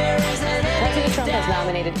 There is an President Trump has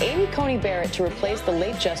nominated Amy Coney Barrett to replace the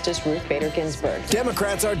late Justice Ruth Bader Ginsburg.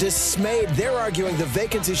 Democrats are dismayed. They're arguing the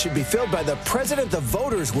vacancy should be filled by the president the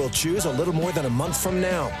voters will choose a little more than a month from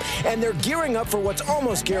now. And they're gearing up for what's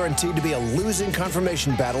almost guaranteed to be a losing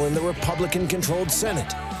confirmation battle in the Republican-controlled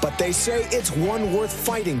Senate. But they say it's one worth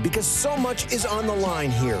fighting because so much is on the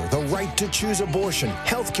line here. The right to choose abortion,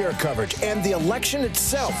 health care coverage, and the election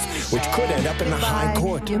itself, which could end up in the high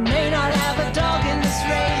court. You may not have a dog in this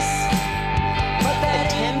race. At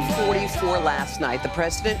 10:44 last night, the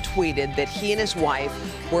president tweeted that he and his wife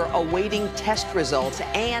were awaiting test results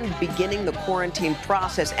and beginning the quarantine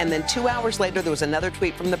process. And then 2 hours later, there was another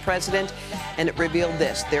tweet from the president, and it revealed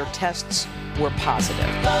this. Their tests were positive.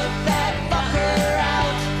 Vote that fucker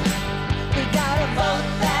out. We gotta vote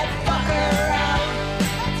that fucker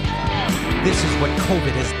out. This is what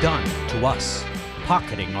COVID has done to us,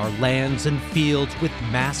 pocketing our lands and fields with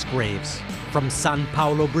mass graves, from Sao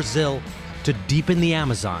Paulo, Brazil, to deep in the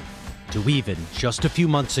Amazon, to even, just a few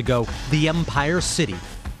months ago, the Empire City,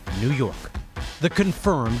 New York. The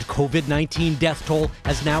confirmed COVID-19 death toll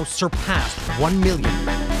has now surpassed 1 million.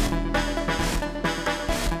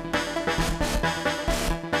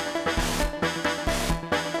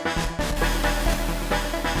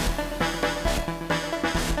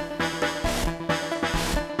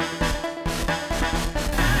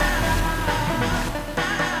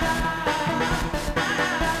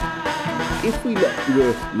 If we let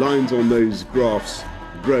the lines on those graphs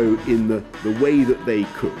grow in the way that they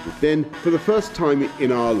could, then for the first time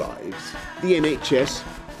in our lives, the NHS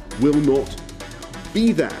will not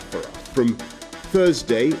be there for us. From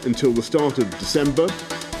Thursday until the start of December,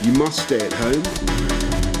 you must stay at home.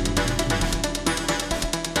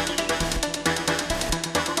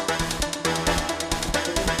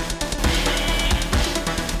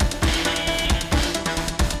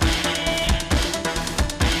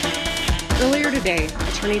 Earlier today,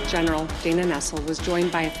 Attorney General Dana Nessel was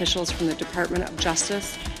joined by officials from the Department of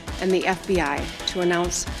Justice and the FBI to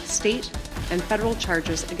announce state and federal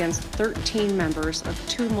charges against 13 members of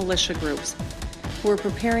 2 militia groups who were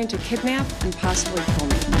preparing to kidnap and possibly kill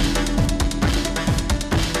me.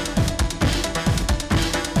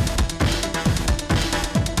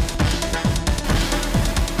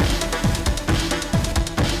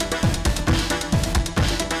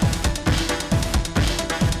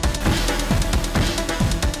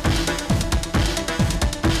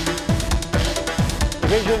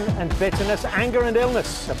 Division and bitterness, anger and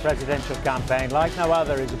illness. A presidential campaign like no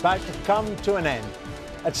other is about to come to an end.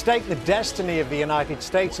 At stake, the destiny of the United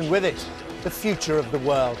States and with it, the future of the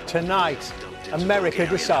world. Tonight, America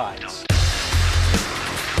decides.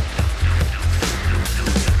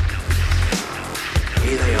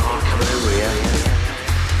 Here they are, coming over here.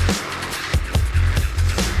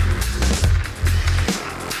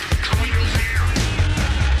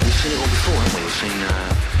 We've seen it all before, haven't we? We've seen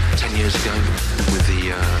 10 years ago with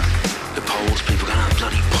the polls, people going, oh,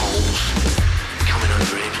 bloody polls, coming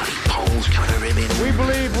over here, bloody polls, coming over here. We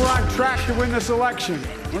believe we're on track to win this election.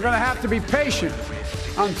 We're going to have to be patient,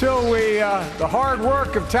 until the hard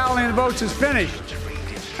work of tallying the votes is finished.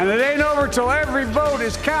 And it ain't over till every vote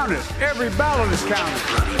is counted. Every ballot is counted.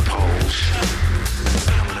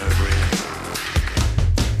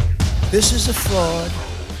 This is a fraud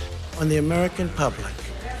on the American public.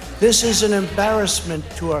 This is an embarrassment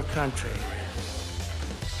to our country.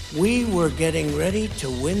 We were getting ready to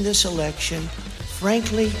win this election.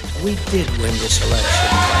 Frankly, we did win this election.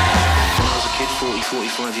 When I was a kid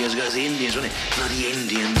 45 years ago, it was the Indians, wasn't it? Bloody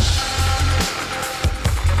Indians.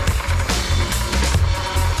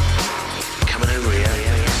 Coming over here,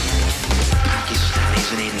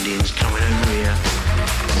 Pakistanis and Indians coming over here.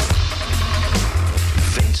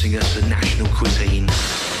 Fencing us the national cuisine.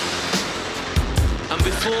 And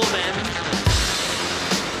before them,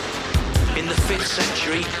 in the 5th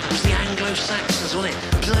century, it was the Anglo-Saxons, wasn't it?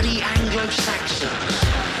 Bloody Anglo-Saxons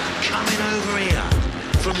coming over here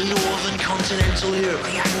from northern continental Europe,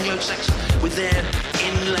 the Anglo-Saxons with their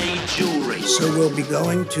inlaid jewelry. So we'll be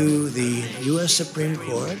going to the U.S. Supreme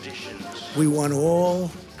Court. We want all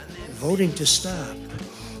voting to stop.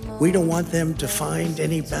 We don't want them to find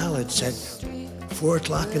any ballots at 4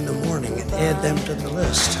 o'clock in the morning and add them to the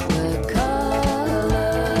list.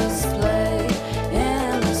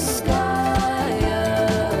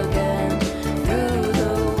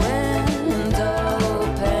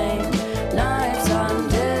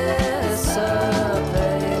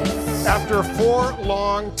 After 4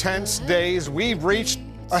 long, tense days, we've reached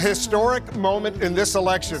a historic moment in this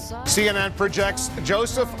election. CNN projects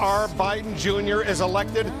Joseph R. Biden Jr. is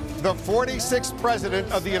elected the 46th president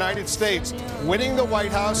of the United States, winning the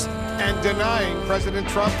White House and denying President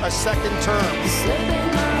Trump a second term.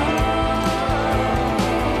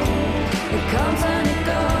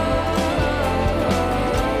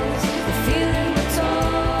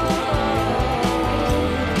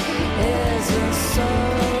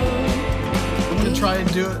 Try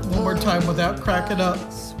and do it one more time without cracking up.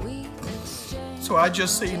 So I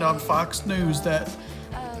just seen on Fox News that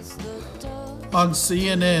on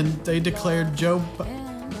CNN they declared Joe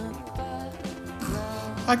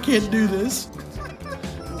I can't do this.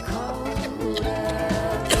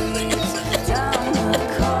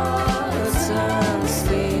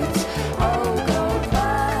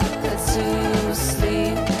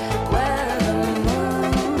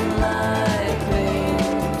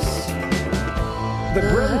 The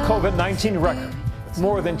grim COVID-19 record,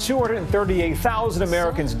 more than 238,000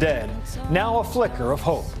 Americans dead, now a flicker of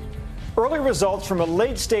hope. Early results from a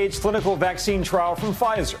late-stage clinical vaccine trial from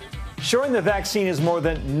Pfizer, showing the vaccine is more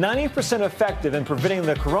than 90% effective in preventing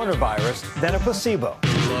the coronavirus than a placebo.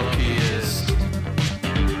 Luckiest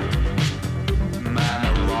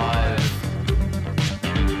man alive.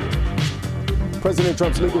 President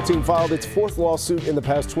Trump's legal team filed its 4th lawsuit in the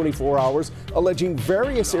past 24 hours, alleging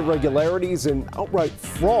various irregularities and outright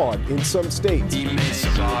fraud in some states. He may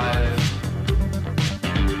survive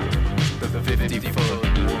the 50-foot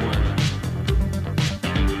woman,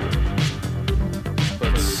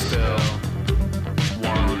 but still,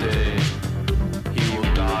 one day he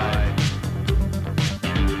will die.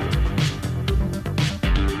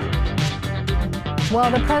 While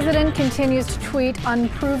the president continues to tweet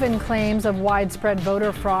unproven claims of widespread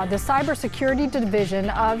voter fraud, the Cybersecurity Division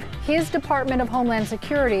of his Department of Homeland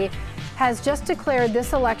Security has just declared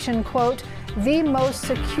this election, quote, the most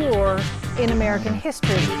secure in American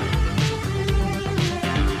history.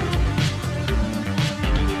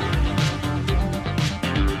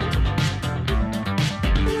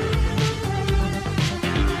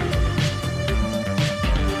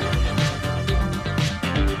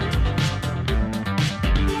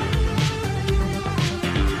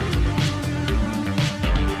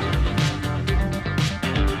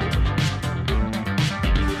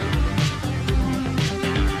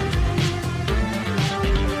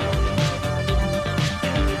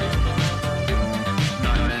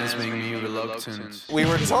 We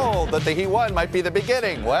were told that the he won might be the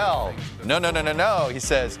beginning. Well, no, he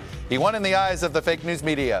says. He won in the eyes of the fake news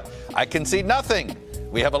media. I concede nothing.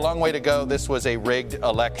 We have a long way to go. This was a rigged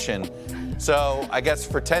election. So I guess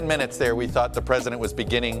for 10 minutes there, we thought the president was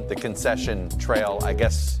beginning the concession trail. I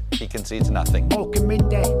guess he concedes nothing. Welcome in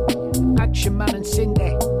there. Action Man and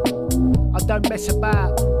Cindy. I don't mess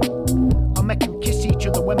about. I make them kiss each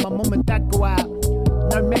other when my mum and dad go out.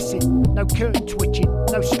 No messing, no curtain twitching,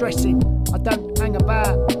 no stressing. I don't hang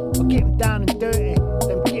about. I get them down and dirty,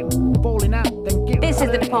 then get them falling out, then get them This is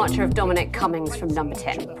the departure of Dominic Cummings from Number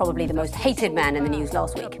 10, probably the most hated man in the news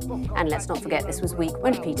last week. And let's not forget this was week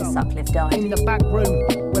when Peter Sutcliffe died. In the back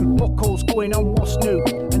room, when buckles going on what's new,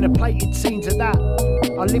 and the plated scenes of that.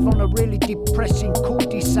 I live on a really depressing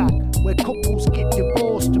cul-de-sac, where couples get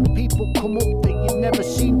divorced and people come up that you never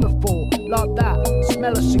seen before. Like that,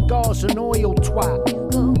 smell of cigars and oil twat.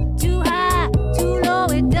 Too high, too low,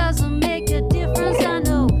 it doesn't make a difference, I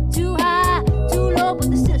know. Too high, too low,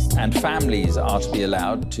 but the system. And families are to be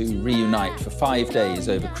allowed to reunite for 5 days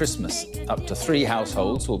over Christmas. Up to 3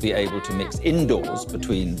 households will be able to mix indoors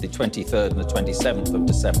between the 23rd and the 27th of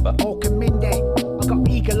December. Hawk and Mindy, I got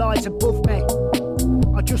eagle eyes above me.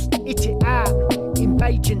 I just hit it out. In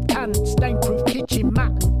beige and tan, stain-proof kitchen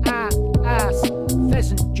mat and ass.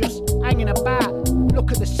 Pheasant just hanging about.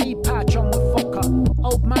 Look at the sea patch on the fucker.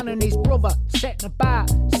 Old man and his brother setting about.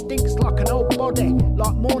 Stinks like an old body,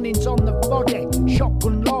 like mornings on the body.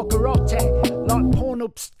 Shotgun lagerotte, like porn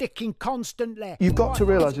up sticking constantly. You've got to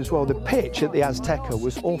realise as well, the pitch at the Azteca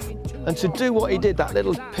was awful. And to do what he did, that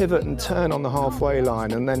little pivot and turn on the halfway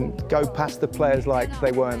line and then go past the players like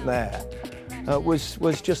they weren't there,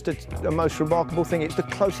 was just a most remarkable thing. It's the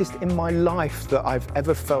closest in my life that I've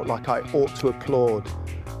ever felt like I ought to applaud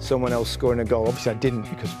someone else scoring a goal. Obviously I didn't,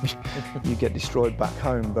 because you get destroyed back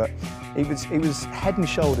home, but he was head and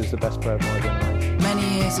shoulders the best player of my generation. Many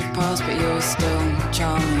years have passed, but you're still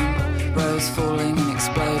charming. Rose falling and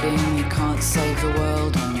exploding. You can't save the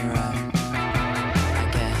world on your own, I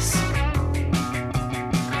guess.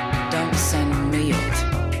 Don't send me it.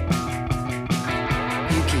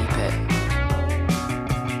 You keep it.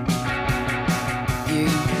 You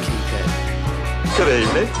keep it. Good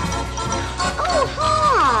evening. Oh,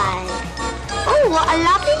 hi. Oh, what a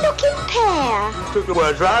lovely looking pair. Took the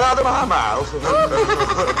words right out of my mouth.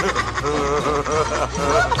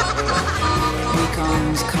 Weak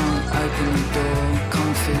arms can't open the door,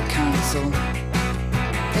 Kung Fu Council.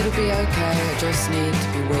 It'll be okay, I just need to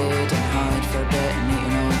be weird and hide for a bit and eat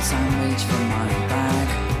an old sandwich from my bag.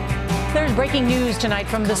 There's breaking news tonight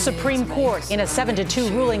from the Supreme Court. In a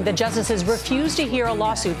 7-2 ruling, the justices refused to hear a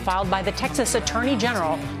lawsuit filed by the Texas Attorney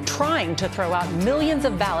General trying to throw out millions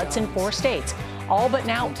of ballots in 4 states, all but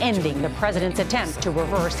now ending the president's attempt to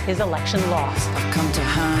reverse his election loss. I've come to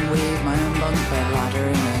hand weave my own bunk bed ladder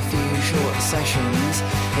in a few short sessions.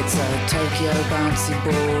 It's a Tokyo bouncy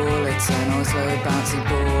ball, it's an Oslo bouncy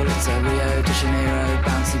ball, it's a Rio de Janeiro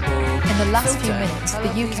bouncy ball. In the last few minutes, the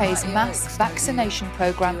UK's mass vaccination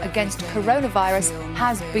programme against coronavirus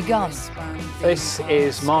has begun. This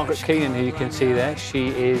is Margaret Keenan, who you can see there. She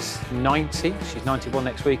is 90. She's 91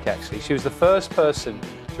 next week, actually. She was the first person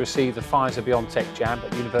to receive the Pfizer-BioNTech jab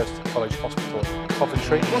at University College Hospital,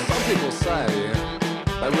 Coventry. Well, some people say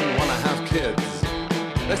they wouldn't want to have kids.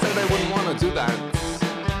 They say they wouldn't want to do that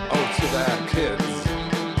to their kids.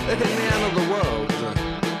 They think the end of the world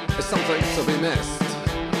is something to be missed.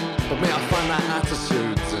 But me, I find that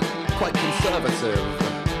attitude quite conservative,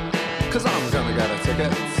 because I'm going to get a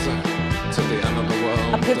ticket to the end of the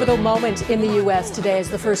world. A pivotal moment in the U.S. today as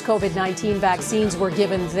the first COVID-19 vaccines were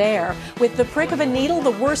given there. With the prick of a needle,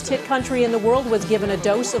 the worst hit country in the world was given a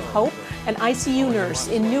dose of hope. An ICU nurse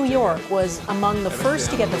in New York was among the first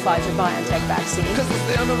to get the Pfizer-BioNTech vaccine. Because it's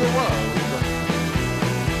the end of the world.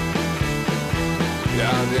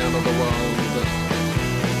 Yeah, the end of the world.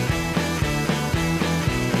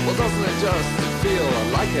 Well, doesn't it just feel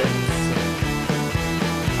like it?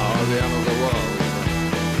 Oh, the end of the world.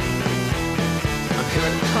 And here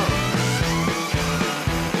it comes.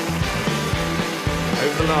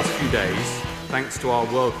 Over the last few days, thanks to our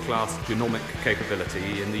world-class genomic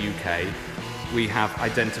capability in the UK, we have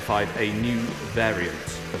identified a new variant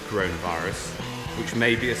of coronavirus, which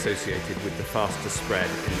may be associated with the faster spread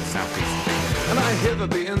in the southeast. And I hear that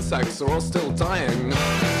the insects are all still dying.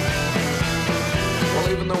 Well,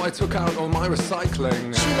 even though I took out all my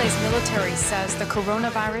recycling. Chile's military says the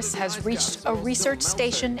coronavirus has reached a research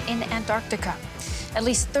station in Antarctica. At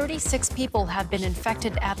least 36 people have been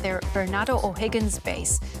infected at their Bernardo O'Higgins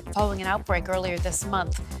base following an outbreak earlier this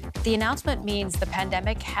month. The announcement means the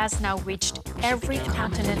pandemic has now reached every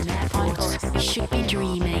continent on Earth. We should be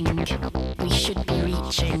dreaming. We should be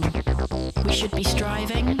reaching. We should be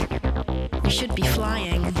striving. We should be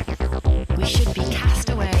flying. We should be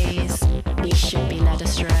castaways. We should be led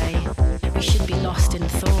astray. We should be lost in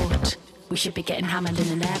thought. We should be getting hammered in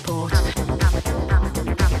an airport.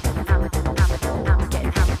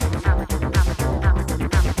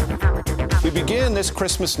 We begin this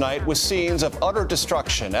Christmas night with scenes of utter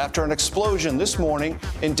destruction after an explosion this morning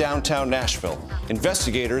in downtown Nashville.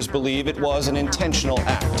 Investigators believe it was an intentional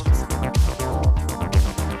act.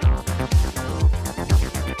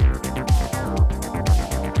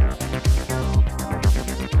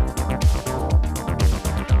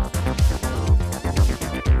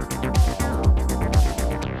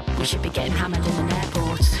 We should be getting hammered in an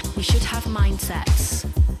airport. We should have mindsets.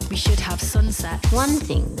 We should have sunsets. One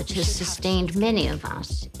thing that has sustained many of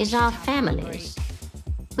us is our families.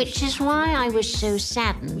 Which is why I was so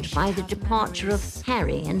saddened by the departure of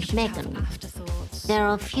Harry and Meghan. There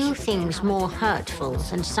are few things more hurtful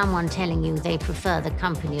than someone telling you they prefer the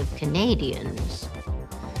company of Canadians.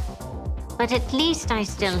 But at least I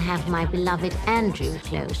still have my beloved Andrew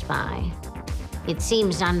close by. It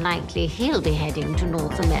seems unlikely he'll be heading to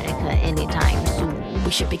North America anytime soon. We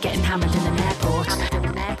should be getting hammered in an airport.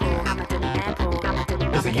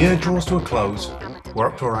 As the year draws to a close, we're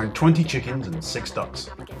up to around 20 chickens and 6 ducks.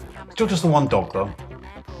 Still just the one dog though.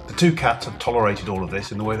 The 2 cats have tolerated all of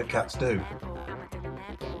this in the way that cats do.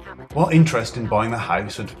 While interest in buying the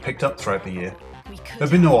house had picked up throughout the year, there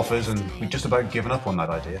have been no offers and we'd just about given up on that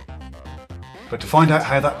idea. But to find out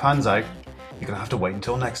how that pans out, you're going to have to wait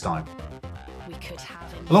until next time.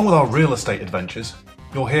 Along with our real estate adventures,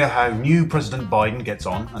 you'll hear how new President Biden gets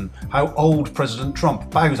on and how old President Trump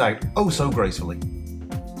bows out oh so gracefully.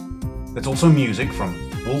 There's also music from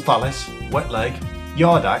Wolf Alice, Wet Leg,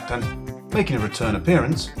 Yard Act and, making a return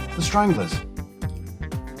appearance, The Stranglers.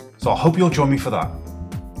 So I hope you'll join me for that.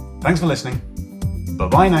 Thanks for listening.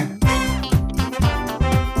 Bye-bye now.